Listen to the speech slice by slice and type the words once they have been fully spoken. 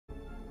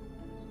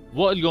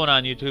What is going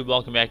on, YouTube?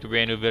 Welcome back to a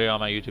brand new video on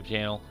my YouTube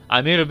channel.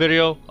 I made a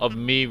video of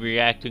me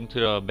reacting to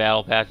the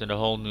Battle Pass and the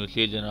whole new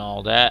season and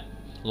all that,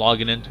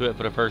 logging into it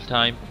for the first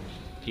time.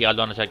 If you guys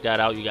want to check that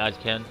out, you guys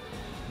can.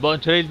 But in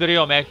today's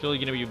video, I'm actually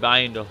going to be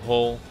buying the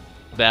whole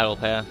Battle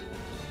Pass.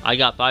 I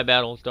got 5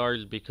 battle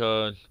stars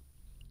because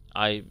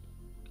I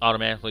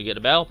automatically get the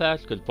Battle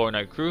Pass because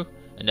Fortnite crew,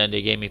 and then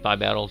they gave me 5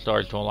 battle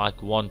stars to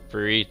unlock one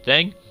free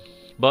thing.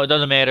 But it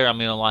doesn't matter, I'm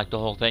going to unlock the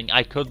whole thing.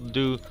 I could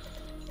do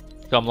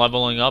some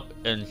leveling up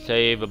and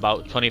save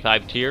about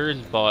 25 tiers,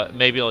 but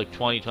maybe like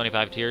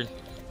 25 tiers.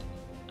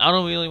 I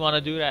don't really want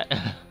to do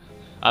that.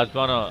 I was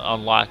gonna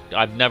unlock.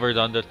 I've never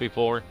done this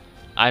before.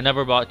 I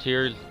never bought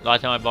tiers.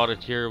 Last time I bought a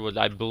tier was,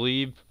 I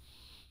believe,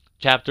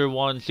 Chapter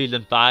 1,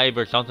 Season 5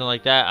 or something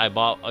like that. I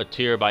bought a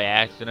tier by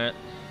accident.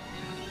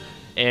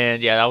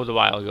 And yeah, that was a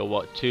while ago.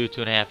 What,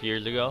 2.5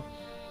 years ago?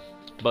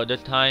 But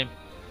this time,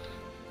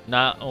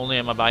 not only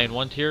am I buying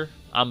one tier,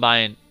 I'm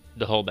buying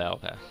the whole Battle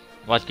Pass.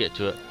 Let's get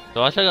to it.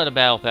 So let's check out the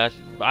Battle Pass.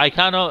 I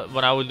kind of,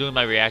 when I was doing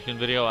my reaction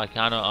video, I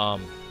kind of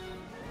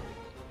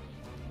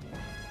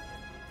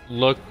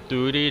looked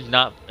through these,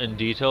 not in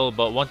detail,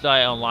 but once I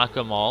unlock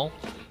them all,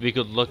 we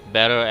could look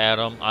better at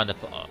them on the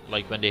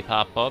like when they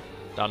pop up.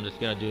 So I'm just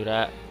gonna do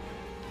that.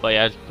 But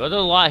yeah, there's a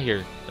lot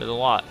here. There's a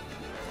lot.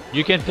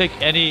 You can pick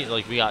any,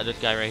 like we got this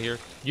guy right here.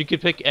 You can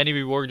pick any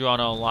reward you want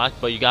to unlock,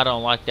 but you gotta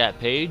unlock that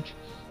page,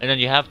 and then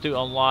you have to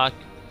unlock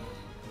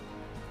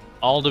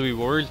all the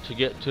rewards to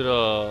get to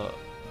the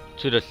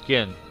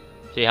skin.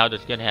 See how the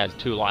skin has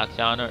 2 locks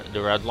on it,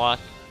 the red lock.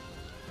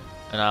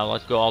 And now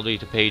let's go all the way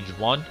to page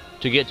 1.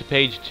 To get to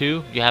page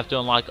 2, you have to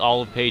unlock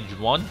all of page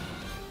 1.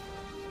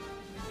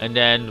 And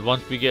then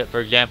once we get, for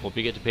example, if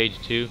we get to page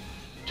 2,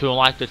 to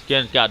unlock the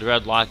skin, it's got the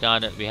red lock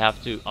on it, we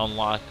have to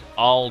unlock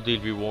all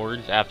these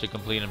rewards after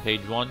completing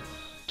page 1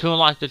 to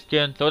unlock the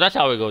skin. So that's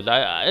how it goes.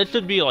 It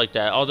should be like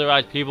that.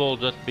 Otherwise, people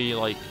just be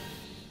like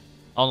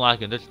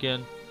unlocking this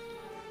skin,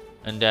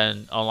 and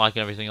then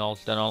unlocking everything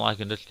else, then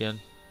unlocking this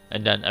skin,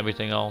 and then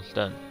everything else.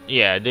 Then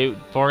yeah,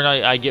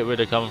 Fortnite, I get where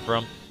they're coming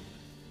from.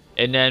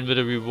 And then with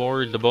the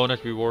rewards, the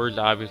bonus rewards,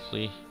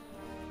 obviously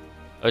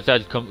it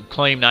says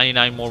claim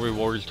 99 more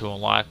rewards to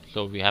unlock,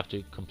 so we have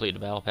to complete the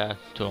Battle Pass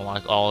to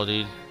unlock all of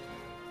these.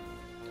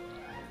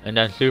 And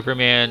then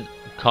Superman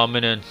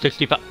coming in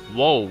 65.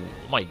 Whoa,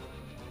 my!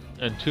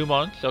 In 2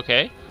 months,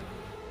 okay.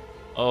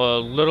 A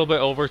little bit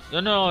over.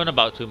 No, in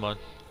about 2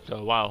 months.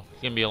 So wow,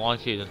 it's gonna be a long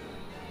season.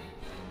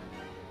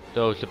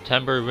 So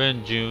September, we're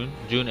in June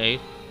 8th.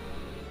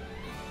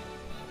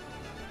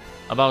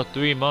 About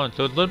 3 months,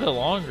 so it's a little bit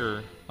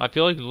longer. I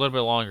feel like it's a little bit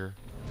longer.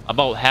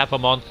 About half a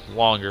month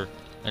longer.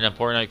 And then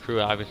Fortnite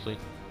crew, obviously.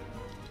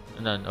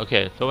 And then,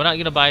 okay, so we're not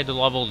gonna buy the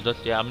levels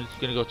just yet. I'm just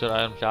gonna go to the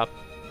item shop.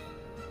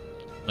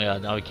 Yeah,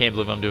 now I can't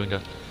believe I'm doing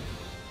this.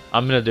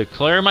 I'm gonna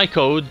declare my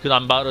code because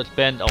I'm about to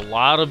spend a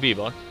lot of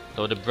V-Bucks.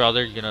 So the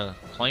brother's gonna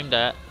claim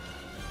that.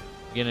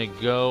 Gonna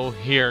go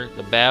here,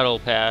 the Battle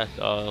Pass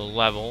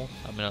level.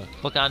 I'm gonna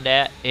click on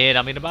that and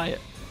I'm gonna buy it.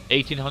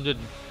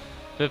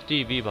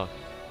 1,850 V-Bucks.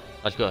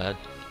 Let's go ahead.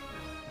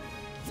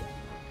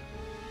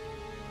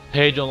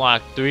 Page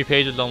unlocked. 3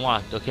 pages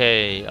unlocked.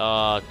 Okay.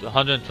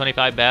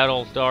 125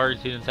 battle stars.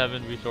 Season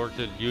 7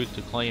 resources used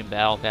to claim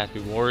Battle Pass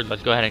rewards.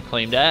 Let's go ahead and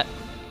claim that.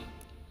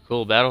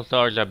 Cool. Battle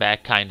stars are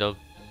back, kind of.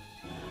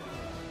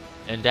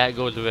 And that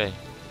goes away.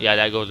 Yeah,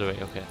 that goes away.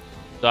 Okay.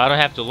 So I don't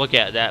have to look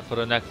at that for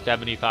the next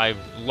 75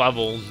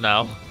 levels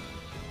now,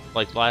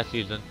 like last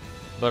season.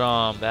 But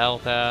Battle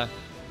Pass.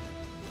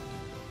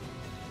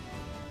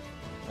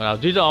 Now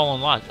these are all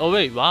unlocked. Oh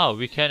wait, wow,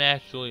 we can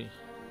actually.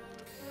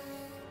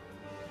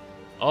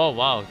 Oh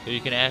wow, so you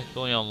can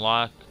actually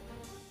unlock.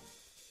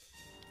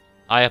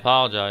 I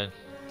apologize.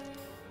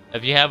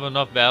 If you have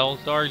enough battle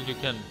stars, you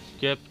can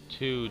skip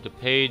to the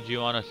page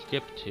you want to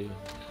skip to.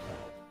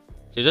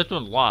 See, this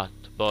one's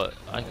locked, but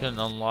I can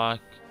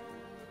unlock.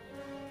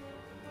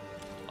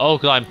 Oh,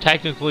 because I'm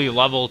technically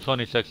level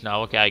 26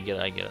 now. Okay, I get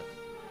it, I get it.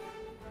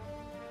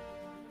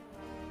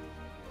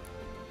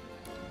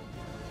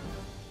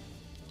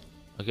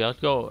 Okay, let's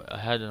go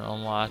ahead and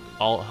unlock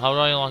all. How do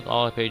I unlock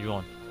all of page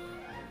 1?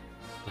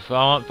 If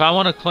I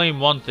want to claim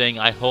one thing,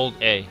 I hold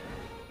A.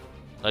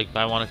 Like if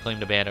I want to claim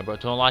the banner. But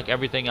to unlock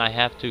everything, I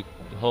have to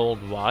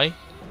hold Y.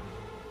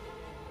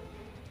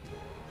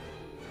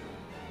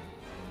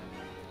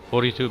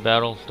 42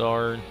 battle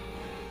stars.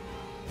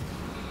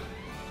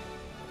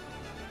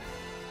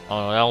 Oh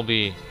no, that'll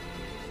be...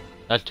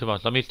 That's too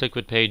much. Let me stick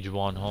with page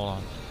 1. Hold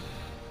on.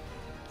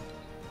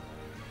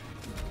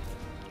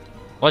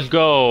 Let's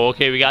go.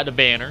 Okay, we got the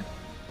banner.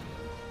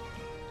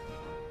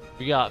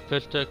 We got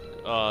Fistic,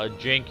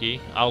 Janky.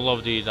 I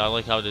love these. I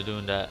like how they're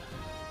doing that.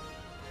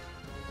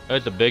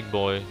 That's a big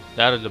boy.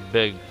 That is a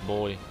big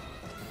boy.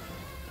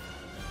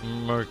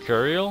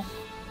 Mercurial?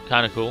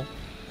 Kind of cool.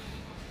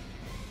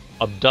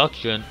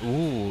 Abduction.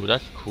 Ooh,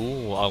 that's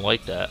cool. I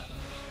like that.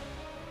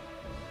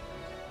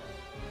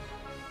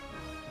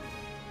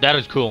 That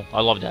is cool.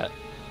 I love that.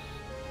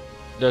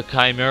 The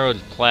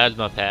Chimera's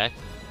Plasma Pack.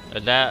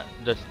 Is that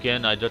the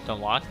skin I just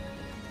unlocked?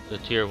 The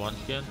tier 1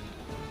 skin?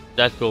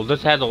 That's cool.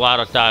 This has a lot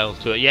of styles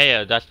to it. Yeah,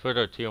 yeah, that's for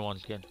the tier 1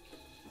 skin.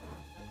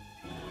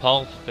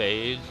 Pulse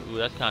phase. Ooh,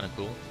 that's kind of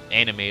cool.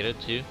 Animated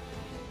too.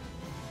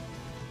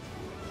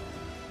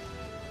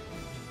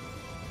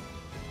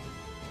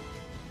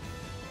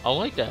 I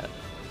like that.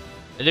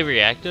 Is it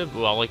reactive?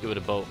 Ooh, I like it with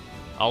a boat.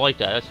 I like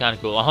that. That's kind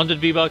of cool. 100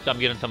 V-Bucks. I'm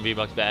getting some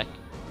V-Bucks back.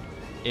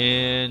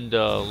 In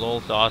the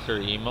little saucer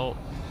emote.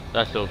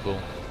 That's so cool.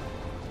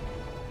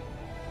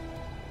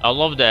 I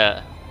love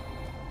that.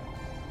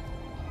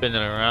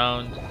 Spinning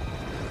around.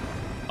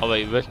 Oh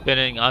wait, we're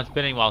spinning. I'm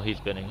spinning while he's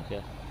spinning.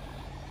 Okay.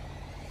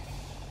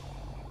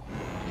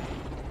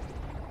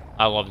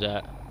 I love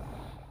that.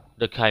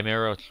 The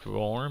Chimera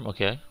Storm.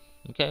 Okay.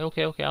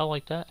 Okay. I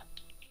like that.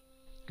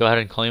 Go ahead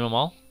and claim them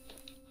all.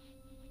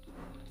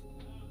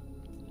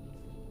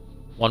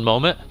 One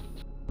moment.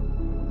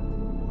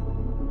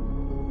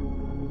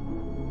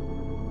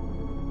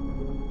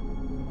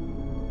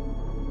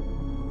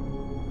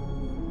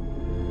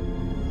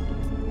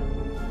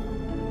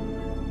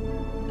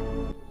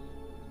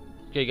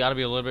 Okay, gotta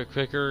be a little bit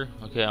quicker.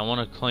 Okay, I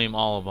want to claim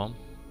all of them.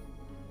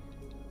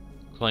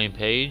 Claim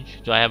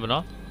page. Do I have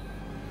enough?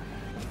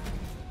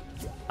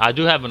 I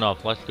do have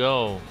enough. Let's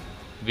go.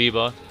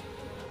 Viva.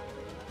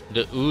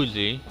 The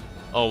Uzi.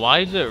 Oh, why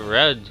is it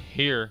red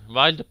here?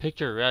 Why is the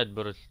picture red,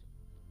 but it's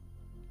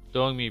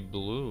showing me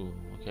blue?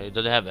 Okay,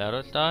 does it have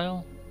edit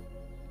style?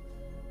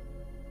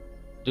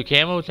 Do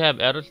camos have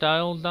edit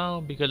styles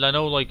now? Because I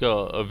know like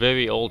a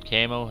very old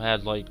camo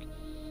had like...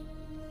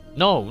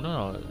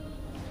 No.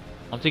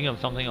 I'm thinking of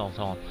something else.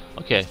 Hold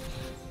on. Okay.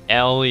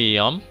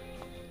 Allium.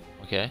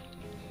 Okay.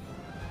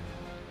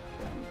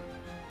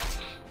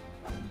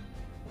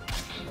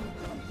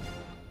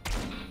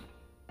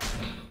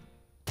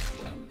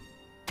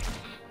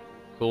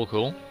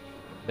 Cool.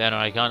 Banner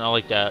icon. I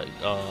like that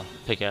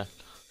pickaxe.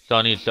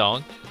 Sunny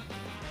song.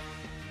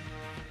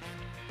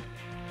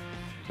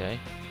 Okay.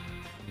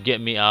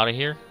 Get me out of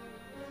here.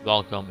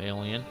 Welcome,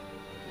 alien.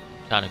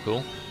 Kinda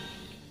cool.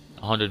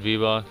 100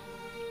 V-Bucks.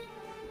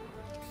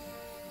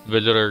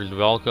 Visitors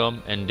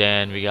welcome. And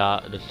then we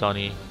got the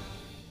Sunny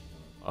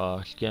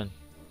skin.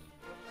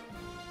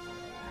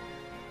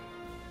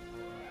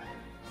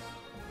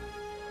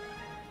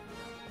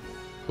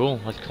 Cool.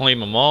 Let's claim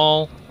them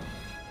all.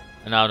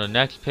 And now the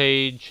next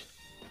page.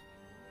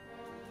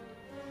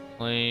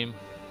 Claim.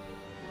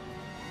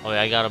 Oh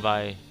yeah, I gotta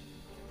buy.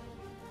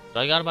 Do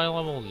I gotta buy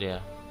levels? Yeah.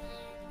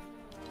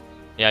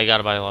 Yeah, I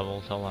gotta buy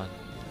levels. Hold on.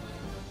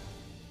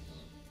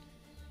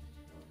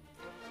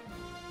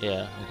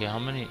 Yeah. Okay. How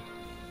many?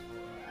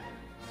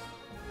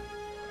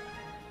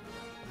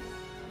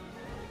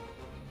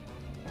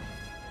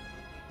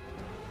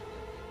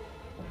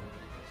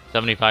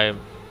 $75.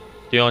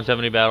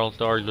 370 battle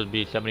stars would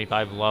be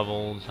 75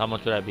 levels. How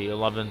much would that be?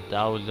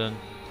 11,000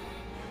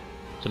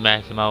 to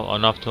max them out.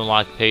 Enough to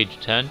unlock page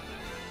 10.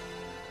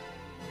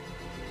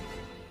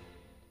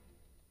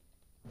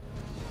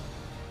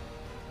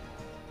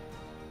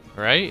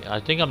 Right? I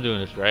think I'm doing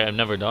this right. I've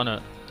never done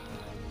it.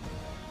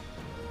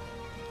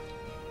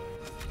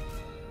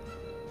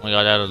 Oh my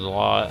god, that is a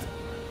lot.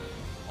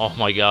 Oh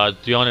my god,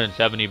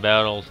 370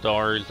 battle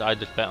stars. I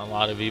just spent a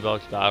lot of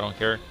V-Bucks, but I don't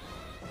care.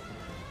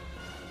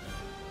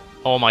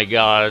 Oh my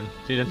god.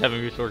 Season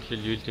 7 resources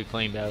used to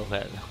claim battle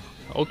pass.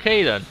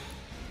 Okay then.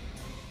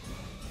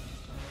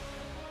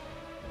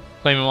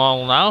 Claim them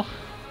all now.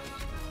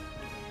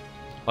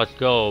 Let's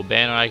go.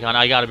 Banner icon.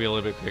 I gotta be a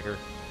little bit quicker.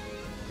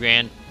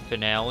 Grand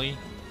finale.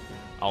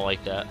 I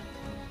like that.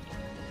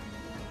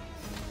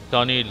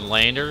 Sunny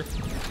lander.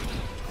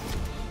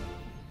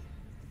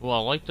 Oh, I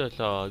like this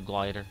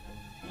glider.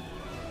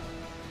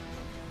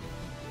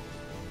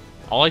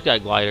 I like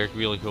that glider. It's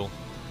really cool.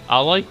 I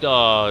like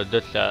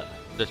this set.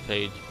 This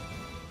page.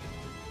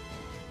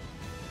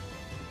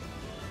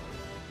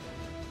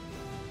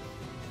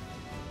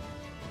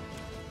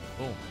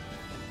 Oh,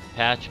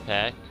 patch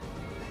pack.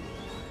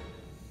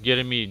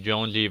 Getting me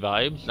Jonesy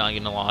vibes. Not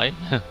gonna lie,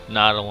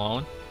 not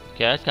alone.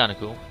 Okay, that's kind of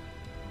cool.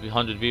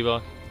 100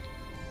 V-Bucks.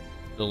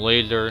 The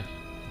laser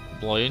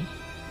blade.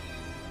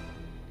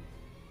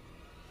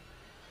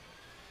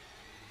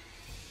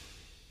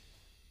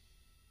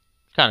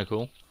 Kind of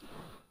cool.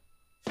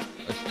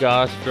 A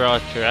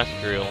Scostra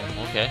terrestrial.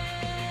 Okay.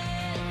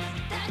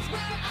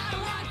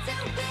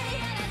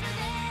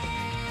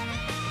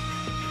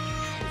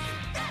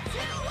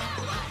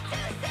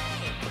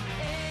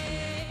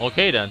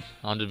 Okay then,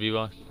 100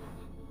 V-Bucks.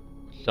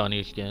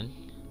 Sunny skin.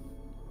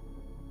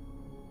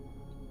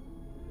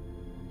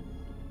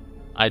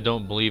 I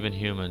don't believe in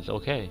humans.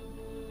 Okay.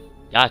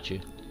 Got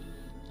you.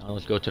 Now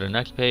let's go to the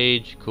next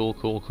page. Cool.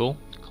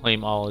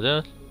 Claim all of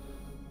this.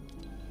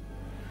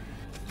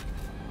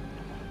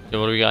 So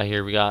what do we got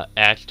here? We got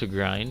Axe to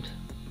Grind.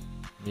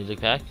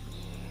 Music pack.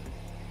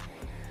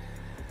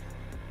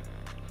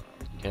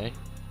 Okay.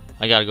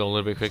 I gotta go a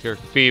little bit quicker.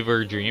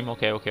 Fever Dream.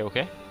 Okay.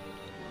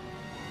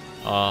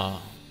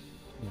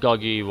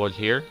 Guggy was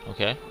here.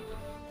 Okay.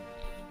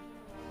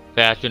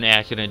 Fashion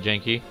Accident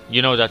Jinky.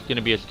 You know that's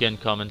gonna be a skin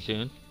coming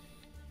soon.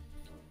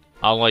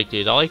 I liked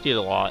it. I liked it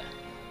a lot.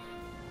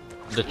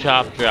 The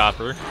Chop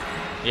Dropper.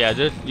 Yeah,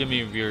 this give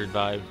me a weird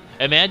vibe.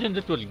 Imagine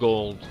this was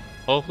gold.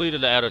 Hopefully to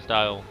the add a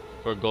style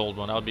for a gold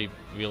one. That would be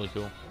really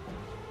cool.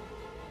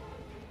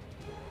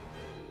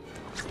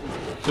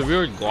 It's a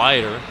weird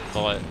glider,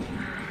 but...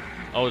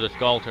 Oh, the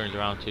skull turns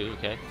around too,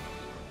 okay.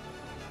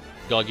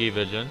 Guggy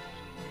vision.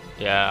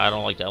 Yeah, I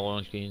don't like that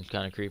loan screen, it's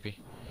kind of creepy.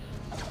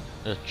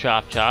 The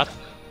chop chop.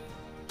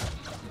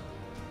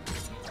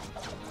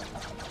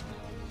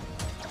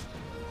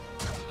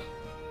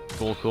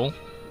 Cool, cool.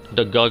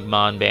 The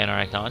Gugmon banner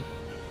icon.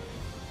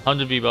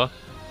 100 V-Bucks.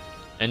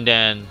 And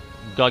then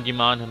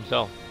Guggymon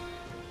himself.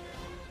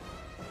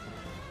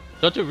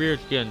 Such a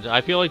weird skin.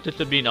 I feel like this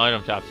would be an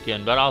item shop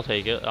skin, but I'll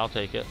take it. I'll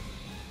take it.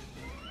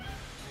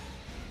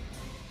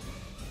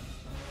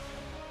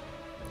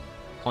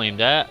 Claim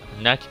that.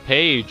 Next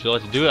page.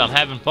 Let's do it. I'm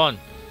having fun.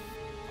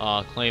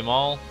 Claim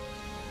all.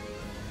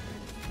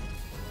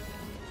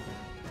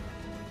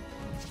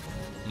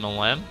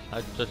 Malem.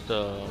 That's just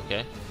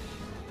okay.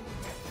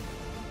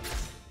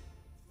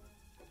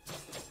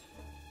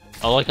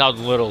 I like how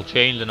the little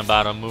chains in the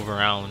bottom move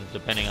around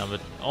depending on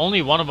it.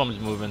 Only one of them is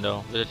moving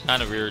though. It's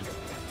kind of weird.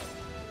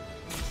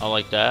 I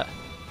like that.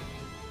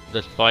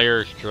 The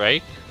Spire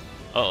Strike.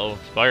 Uh-oh,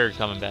 Spire's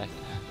coming back.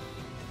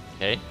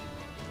 Okay.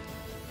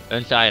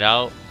 Inside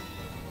Out.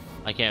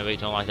 I can't wait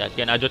to unlock that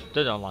skin. I just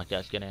did unlock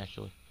that skin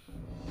actually.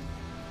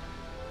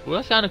 Well,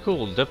 that's kind of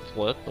cool. Zip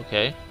Flip.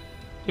 Okay.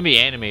 It can be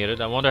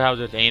animated. I wonder how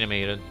this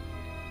animated.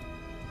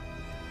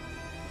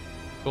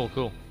 Cool,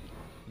 cool.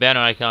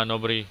 Banner icon,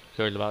 nobody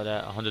cares about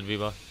that. 100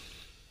 V-Bucks.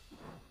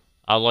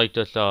 I like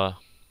this, I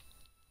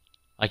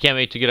can't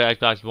wait to get an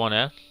Xbox One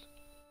S.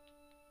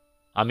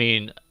 I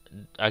mean,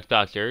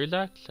 Xbox Series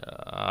X?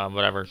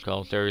 Whatever it's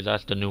called, Series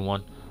S, the new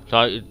one.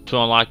 So, to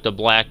unlock the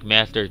Black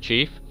Master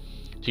Chief,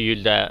 to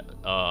use that,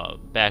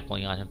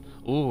 backbling on him.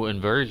 Ooh,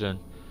 inversion.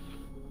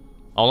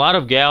 A lot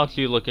of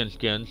Galaxy looking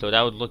skins, so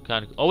that would look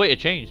kind of... Oh wait, it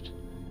changed.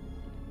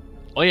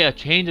 Oh yeah, it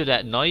changes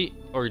at night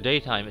or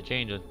daytime, it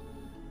changes.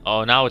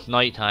 Oh, now it's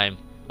nighttime.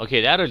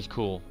 Okay, that is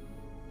cool.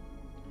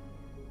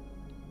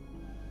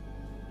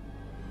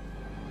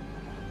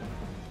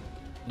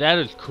 That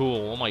is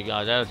cool. Oh my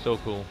god, that is so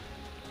cool.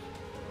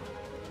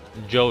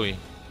 Joey.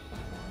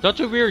 Such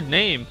a weird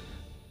name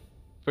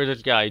for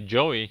this guy,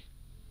 Joey.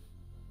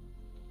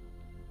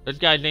 This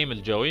guy's name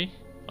is Joey?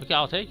 Okay,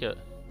 I'll take it.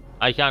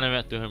 I kind of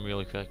went through him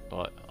really quick,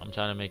 but I'm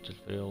trying to make this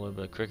video a little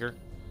bit quicker.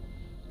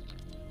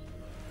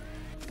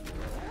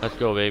 Let's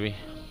go, baby.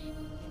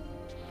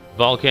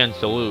 Vulcan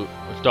Salute.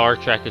 Star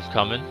Trek is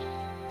coming.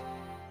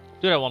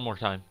 Do that one more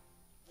time.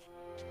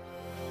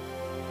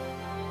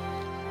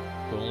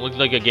 Cool. Looks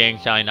like a gang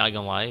sign, not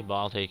gonna lie, but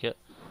I'll take it.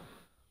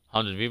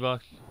 100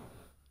 V-Bucks.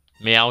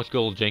 Meow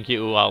Skull Jinky.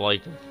 Ooh, I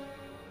like this.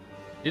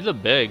 These are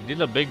big. These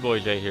are big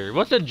boys right here.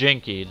 What's a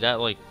Jinky? Is that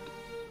like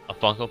a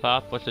Funko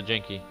Pop? What's a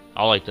Jinky?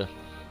 I like this.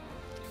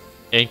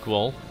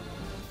 Inkwell.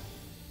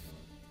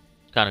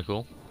 Kind of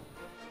cool.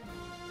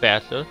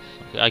 Fastest.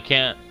 Okay, I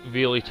can't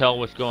really tell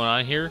what's going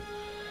on here.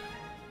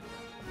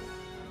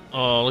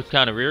 Oh, looks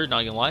kind of weird,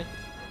 not gonna lie.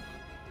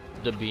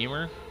 The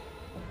Beamer.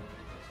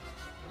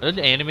 Is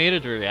it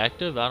animated or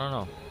reactive? I don't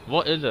know.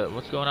 What is it?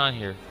 What's going on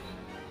here?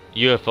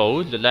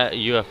 UFOs? Is that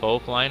UFO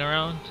flying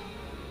around?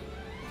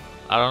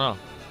 I don't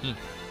know.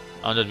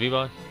 On the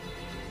V-Bucks.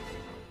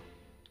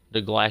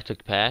 The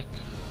Galactic Pack.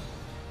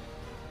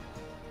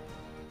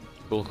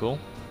 Cool, cool.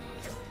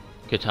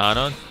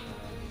 Katana.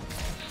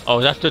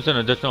 Oh, that's just an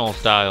additional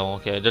style.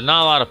 Okay, there's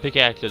not a lot of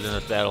pickaxes in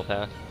this battle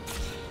pass.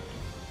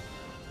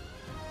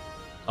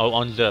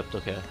 Oh, unzipped.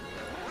 Okay.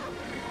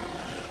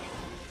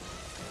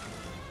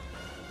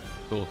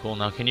 Cool, cool.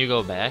 Now, can you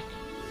go back?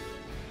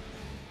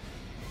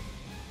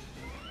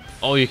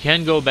 Oh, you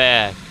can go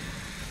back.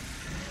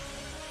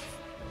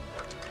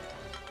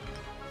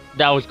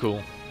 That was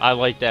cool. I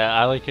like that.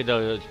 I like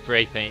the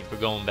spray paint for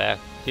going back.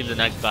 See the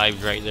next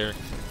vibes right there.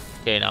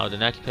 Okay, now the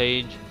next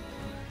page.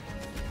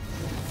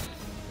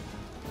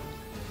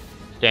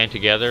 Stand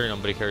together.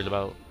 Nobody cares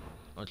about.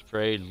 Let's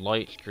trade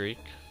light streak.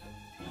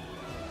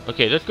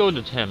 Okay, let's go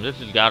with him. This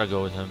has got to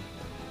go with him.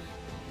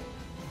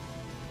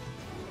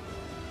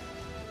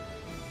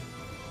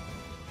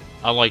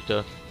 I like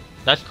this.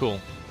 That's cool.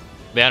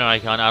 Banner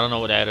icon. I don't know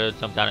what that is.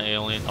 Some kind of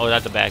alien. Oh,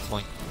 that's a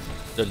backbling.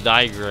 The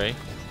Zygrey.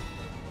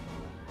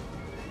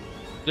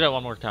 Do that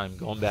one more time.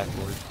 Going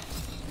backwards.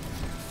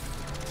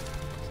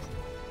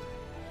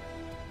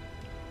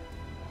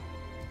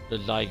 The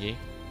Zygy.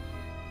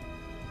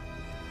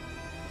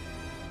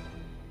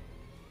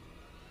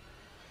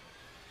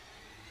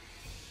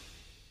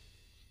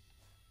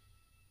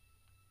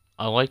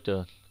 I like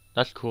the.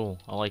 That's cool.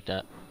 I like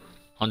that.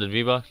 100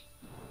 V-Bucks.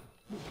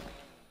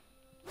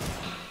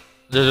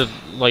 This is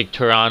like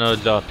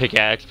Tyranno's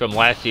pickaxe from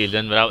last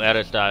season without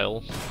edit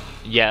styles.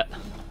 Yet.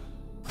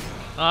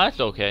 Oh, that's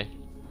okay.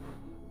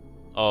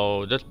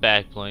 Oh, this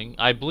backbling.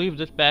 I believe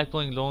this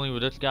backbling is only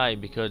with this guy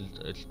because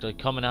it's like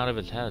coming out of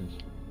his head.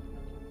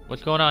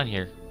 What's going on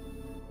here?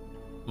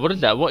 What is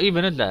that? What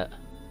even is that?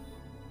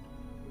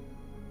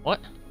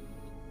 What?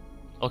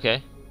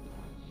 Okay.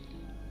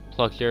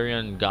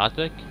 Pluxarian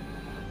Gothic.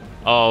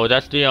 Oh,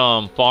 that's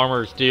the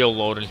Farmer Steel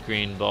loading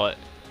screen, but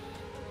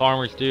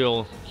Farmer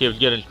Steel keeps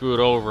getting screwed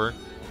over.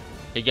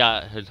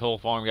 His whole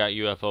farm got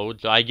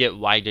UFO'd, so I get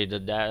why they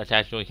did that. That's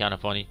actually kind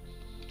of funny.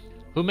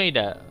 Who made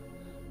that?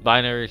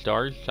 Binary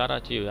Stars? Shout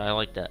out to you. I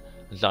like that.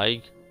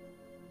 Zyg.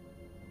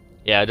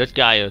 Yeah, this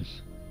guy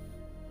is.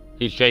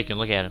 He's shaking.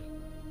 Look at him.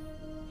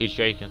 He's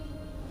shaking.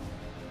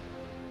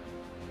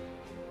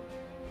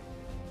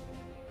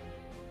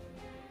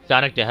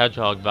 Sonic the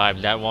Hedgehog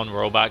vibes. That one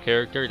robot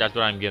character. That's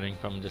what I'm getting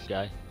from this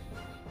guy.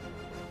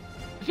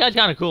 This guy's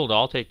kind of cool, though.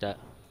 I'll take that.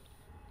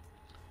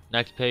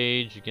 Next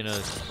page. You're gonna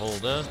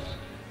hold this.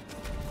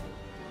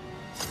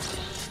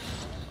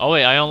 Oh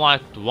wait, I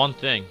unlocked one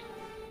thing.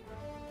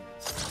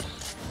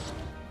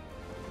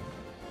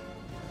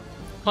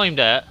 Claim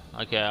that.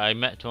 Okay, I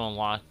meant to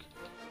unlock.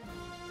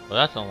 Well,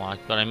 that's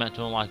unlocked, but I meant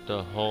to unlock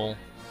the whole.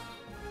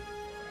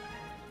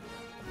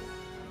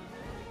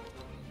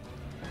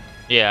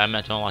 Yeah, I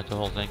meant to unlock the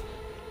whole thing.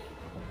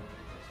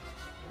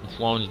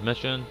 Sloan's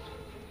mission.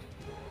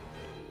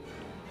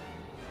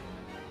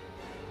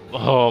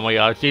 Oh my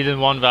god, season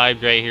 1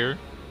 vibes right here.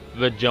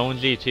 With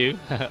Jonesy too.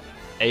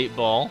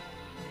 8-ball.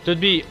 Should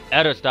be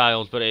edit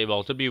styles, but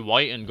 8-ball. Should be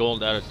white and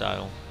gold edit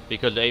style.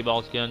 Because the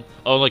 8-ball skin.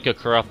 Oh, like a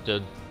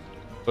corrupted.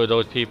 For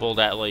those people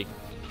that like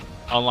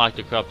unlock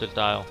the corrupted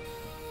style.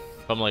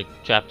 From like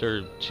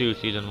chapter 2,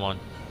 season 1.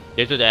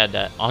 They should add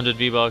that. 100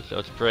 V-Bucks,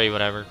 a spray,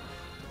 whatever.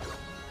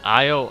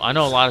 I know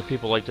a lot of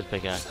people like this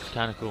pickaxe. It's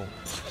kind of cool.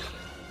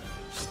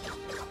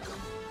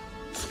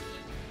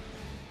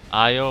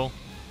 IO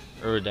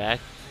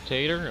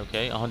Redactator,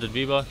 okay, 100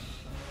 V-Bucks.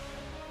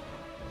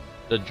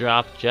 The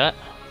drop jet.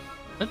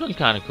 This one's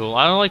kind of cool.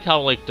 I don't like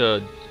how like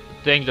the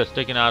things are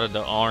sticking out of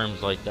the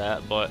arms like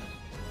that, but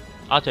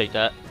I'll take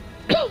that.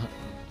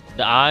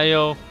 The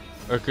IO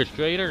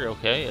Orchestrator,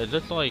 okay. Is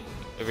this like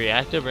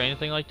reactive or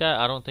anything like that?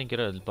 I don't think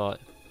it is, but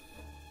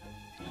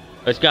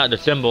it's got the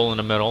symbol in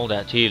the middle,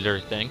 that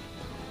teaser thing.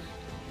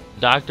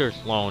 Dr.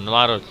 Sloan, a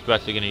lot of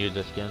specs are gonna use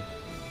this skin.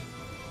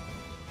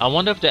 I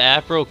wonder if the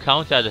afro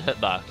counts as a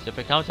hitbox. If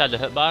it counts as a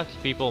hitbox,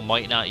 people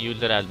might not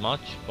use it as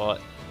much,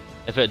 but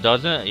if it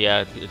doesn't,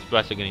 yeah,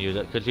 specs are gonna use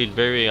it because he's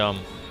very a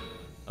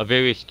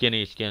very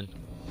skinny skin.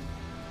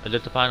 Is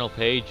this the final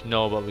page?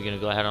 No, but we're gonna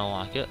go ahead and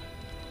unlock it.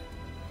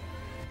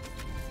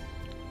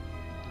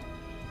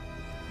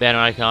 Banner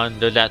icon,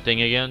 there's that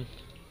thing again.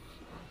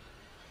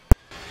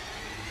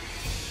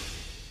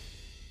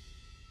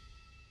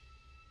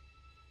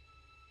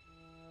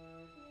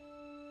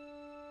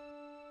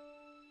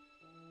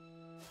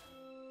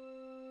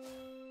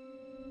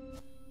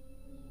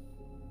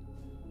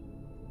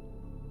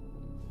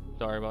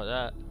 Sorry about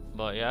that.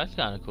 But yeah, that's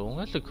kind of cool.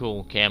 That's a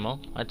cool camo.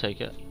 I'd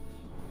take it.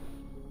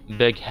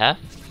 Big Hef.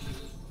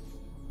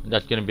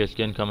 That's gonna be a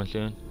skin coming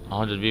soon.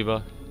 100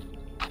 V-Bucks.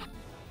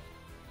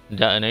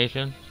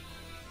 Detonation.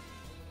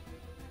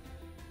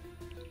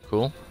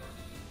 Cool.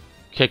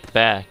 Kick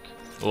back.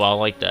 Oh, I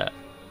like that.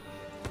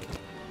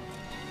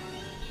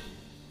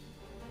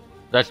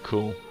 That's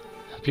cool.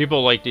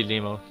 People like these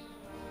emos.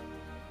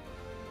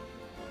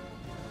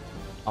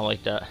 I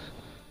like that.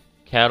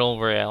 Cattle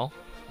Royale.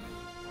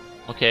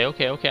 Okay,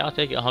 I'll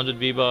take it. 100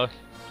 V-Bucks.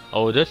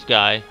 Oh, this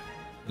guy.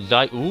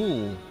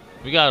 Ooh.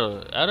 We got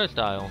a edit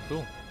style.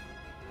 Cool.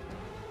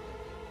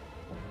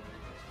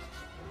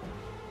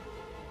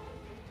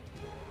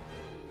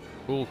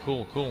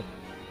 Cool.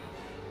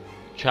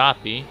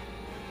 Choppy.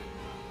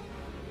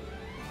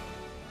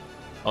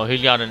 Oh,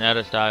 he's got an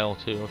edit style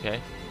too, okay.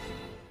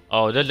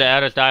 Oh, there's the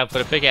edit style for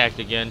the pickaxe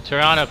again.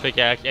 Toronto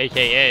pickaxe,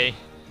 aka.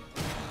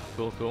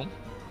 Cool.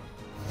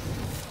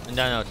 And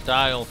then a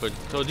style for.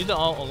 So these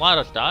are a lot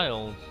of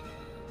styles.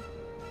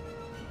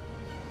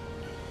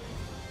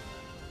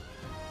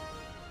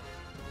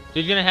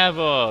 He's gonna have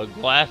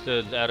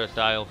glasses edit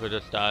style for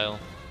this style.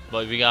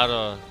 But we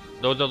gotta.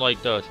 Those are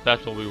like the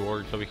special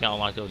rewards, so we can't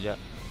unlock those yet.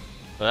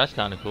 So that's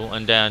kind of cool.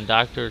 And then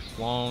Dr.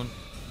 Sloan.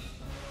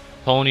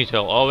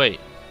 Ponytail. Oh,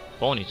 wait.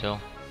 Ponytail.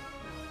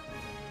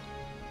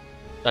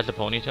 That's a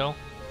ponytail?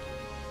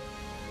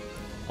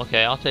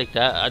 Okay, I'll take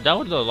that. That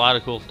was a lot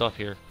of cool stuff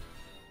here.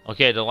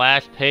 Okay, the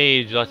last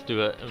page. Let's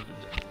do it.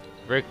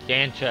 Rick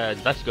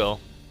Sanchez. Let's go.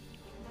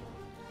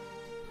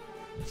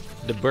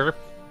 The burp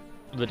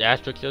with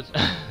asterisks.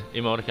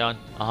 Emoticon.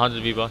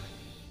 100 V-Bucks.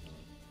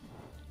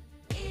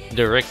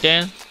 The Rick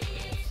dance.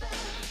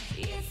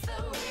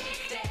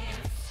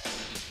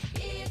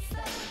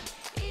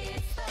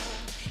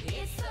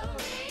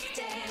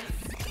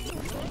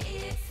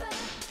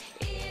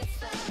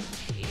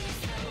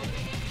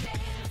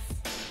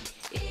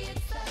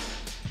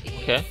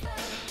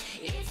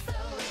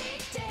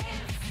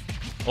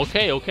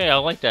 Okay, I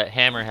like that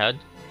hammerhead.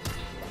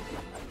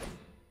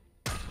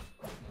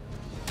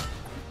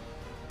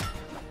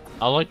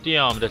 I like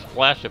the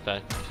splash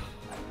effect.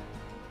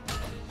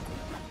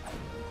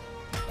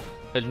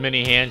 His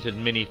mini hands, his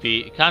mini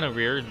feet. Kind of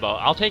weird, but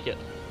I'll take it.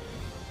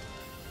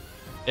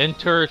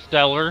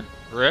 Interstellar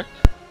Rick.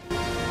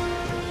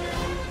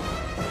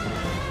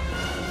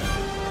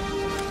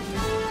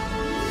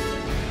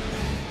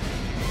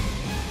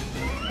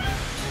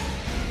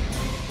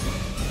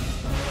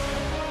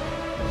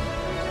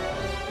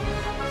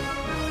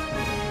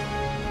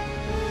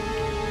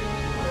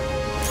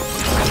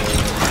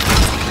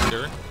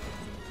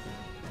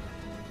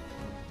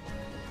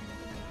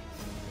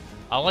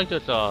 I like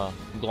this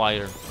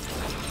glider.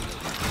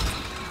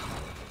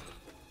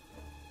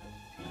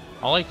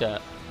 I like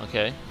that.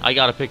 Okay, I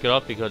gotta pick it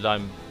up because I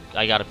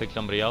gotta pick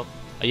somebody up.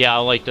 Yeah, I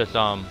like this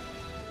camo.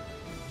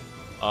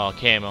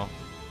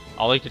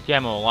 I like this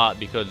camo a lot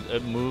because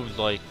it moves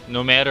like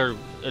no matter.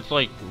 It's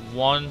like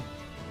one.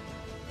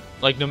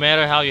 Like no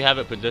matter how you have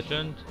it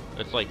positioned,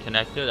 it's like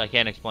connected. I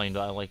can't explain,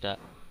 but I like that.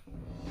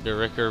 The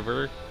Ricker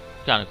verse,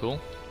 kind of cool.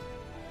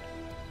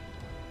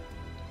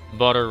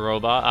 Butter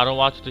Robot. I don't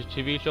watch the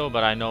TV show,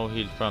 but I know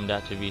he's from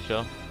that TV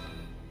show.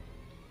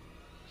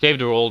 Save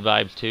the old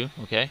vibes too.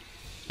 Okay.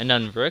 And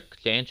then Rick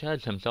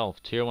Sanchez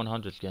himself, tier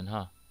 100 skin,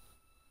 huh?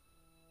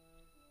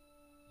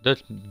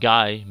 This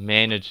guy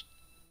managed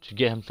to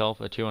get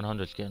himself a tier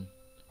 100 skin.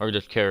 Or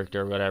this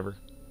character, or whatever.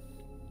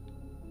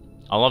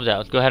 I love that.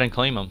 Let's go ahead and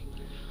claim him.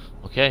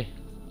 Okay.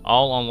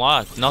 All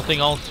unlocked. Nothing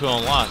else to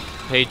unlock.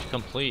 Page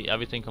complete.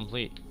 Everything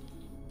complete.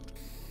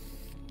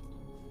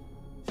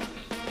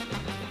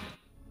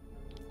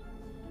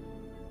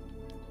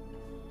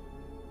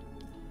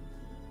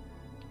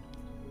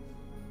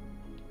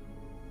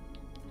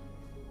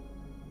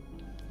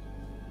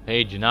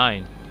 Page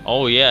 9.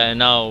 Oh yeah, and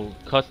now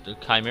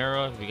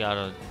Chimera, we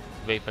gotta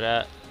wait for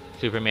that.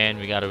 Superman,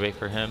 we gotta wait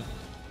for him.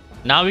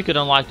 Now we could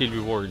unlock these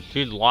rewards.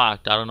 She's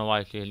locked. I don't know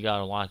why she's got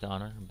a lock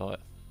on her,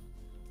 but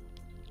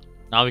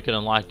now we can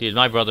unlock these.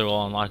 My brother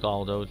will unlock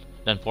all of those.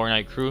 Then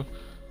Fortnite crew.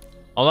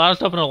 A lot of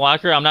stuff in the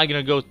locker. I'm not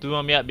gonna go through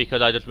them yet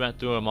because I just went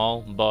through them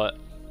all. But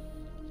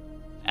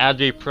as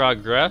we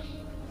progress,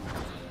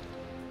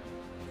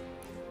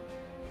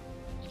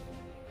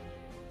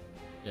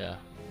 yeah,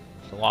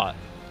 it's a lot.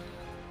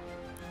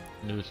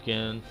 New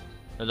skins.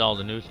 There's all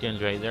the new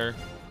skins right there.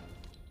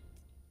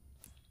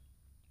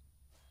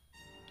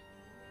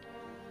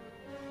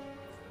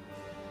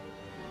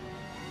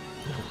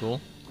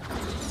 Cool.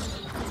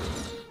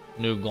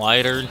 New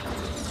gliders.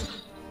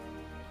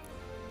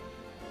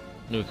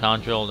 New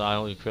controls.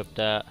 I'll equip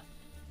that.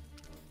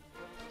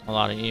 A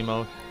lot of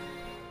emotes.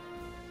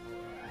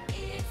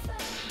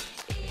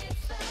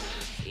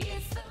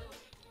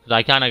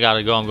 I kind of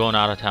gotta go. I'm going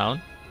out of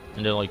town,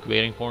 and they're like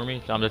waiting for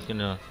me. So I'm just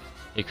gonna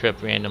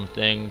equip random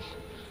things.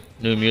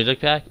 New music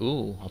pack.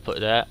 Ooh, I'll put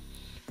that.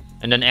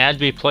 And then as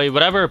we play,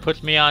 whatever it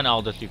puts me on,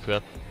 I'll just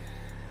equip.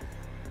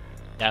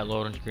 That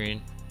loading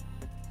screen.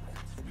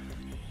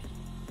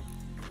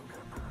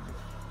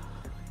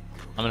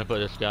 I'm gonna put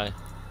this guy.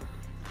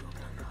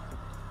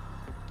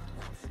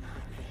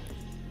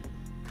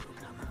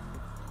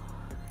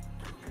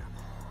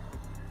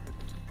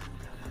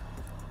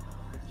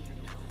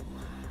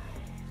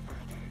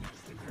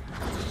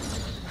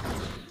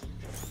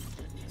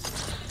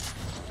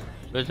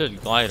 This is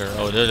glider.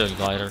 Oh, this is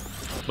glider.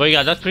 But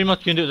yeah, that's pretty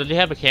much gonna do. Does he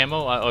have a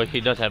camo? Oh,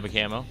 he does have a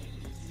camo.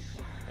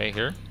 Right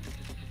here.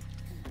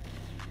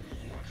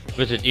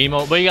 This is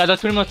emo. But yeah,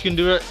 that's pretty much gonna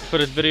do it for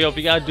this video. If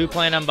you guys do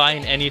plan on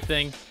buying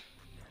anything,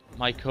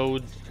 my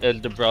code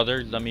is the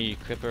brothers. Let me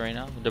equip it right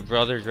now. The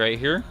brothers right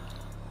here.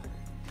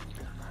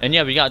 And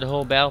yeah, we got the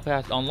whole battle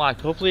pass unlocked.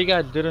 Hopefully you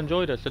guys did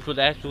enjoy this. This was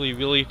actually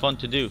really fun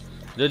to do.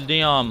 This is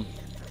the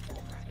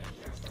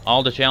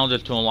all the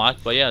challenges to unlock,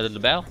 but yeah, the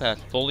battle pass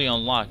fully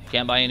unlocked.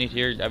 Can't buy any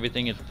tiers.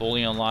 Everything is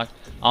fully unlocked.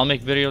 I'll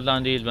make videos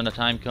on these when the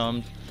time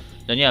comes.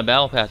 Then yeah,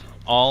 battle pass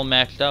all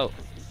maxed out.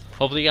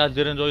 Hopefully you guys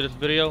did enjoy this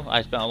video.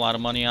 I spent a lot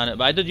of money on it,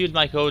 but I did use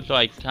my code, so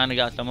I kind of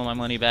got some of my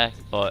money back.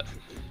 But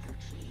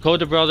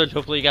code the brothers.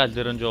 Hopefully you guys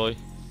did enjoy.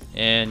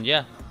 And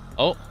yeah,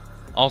 oh,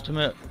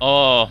 ultimate.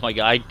 Oh my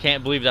god, I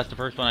can't believe that's the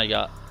first one I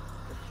got.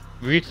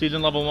 Reach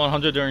season level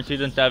 100 during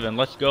season 7.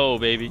 Let's go,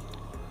 baby.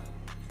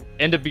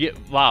 And the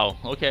wow.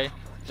 Okay.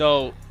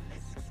 So,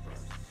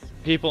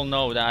 people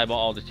know that I bought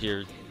all the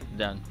tiers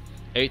then.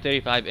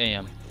 8:35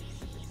 a.m.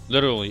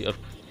 Literally,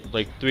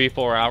 like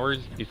 3-4 hours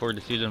before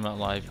the season went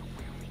live.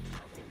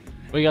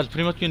 Well, you guys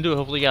pretty much can do it.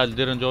 Hopefully you guys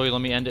did enjoy.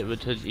 Let me end it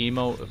with his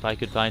emote, if I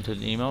could find his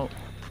emote.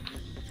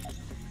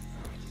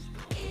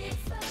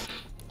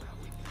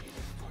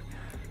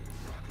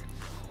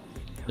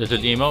 This is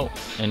emote.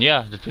 And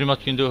yeah, that's pretty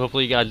much can do it.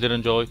 Hopefully you guys did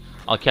enjoy.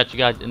 I'll catch you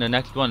guys in the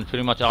next one.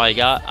 Pretty much all I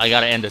got. I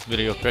gotta end this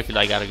video quick because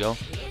I gotta go.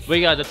 But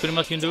yeah, that's pretty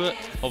much gonna do it.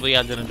 Hopefully you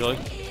guys did enjoy.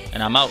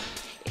 And I'm out.